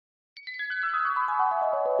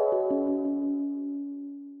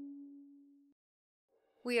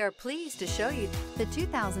We are pleased to show you the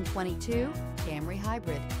 2022 Camry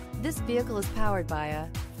Hybrid. This vehicle is powered by a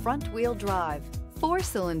front-wheel drive,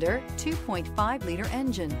 4-cylinder, 2.5-liter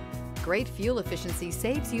engine. Great fuel efficiency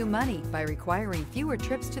saves you money by requiring fewer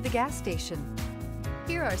trips to the gas station.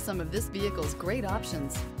 Here are some of this vehicle's great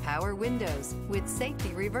options: power windows with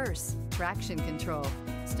safety reverse, traction control,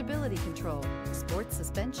 stability control, sports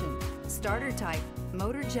suspension, starter type,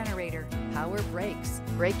 motor generator, power brakes,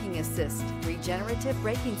 braking assist, regenerative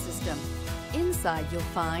braking system. Inside you'll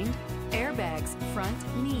find airbags, front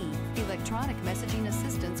knee, electronic messaging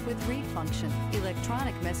assistance with read function,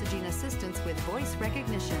 electronic messaging assistance with voice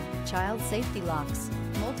recognition, child safety locks,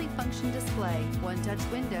 multifunction display, one-touch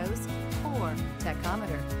windows, 4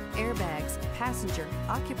 tachometer, airbags, passenger,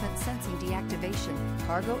 occupant sensing deactivation,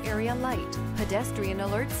 cargo area light, pedestrian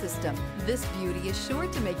alert system. This beauty is sure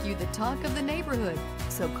to make you the talk of the neighborhood.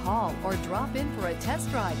 So call or drop in for a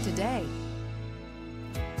test drive today.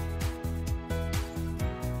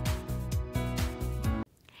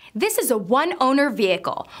 This is a one-owner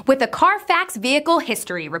vehicle with a Carfax Vehicle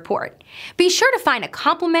History Report. Be sure to find a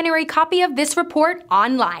complimentary copy of this report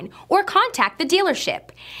online or contact the dealership.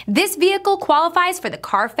 This vehicle qualifies for the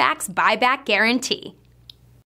Carfax Buyback Guarantee.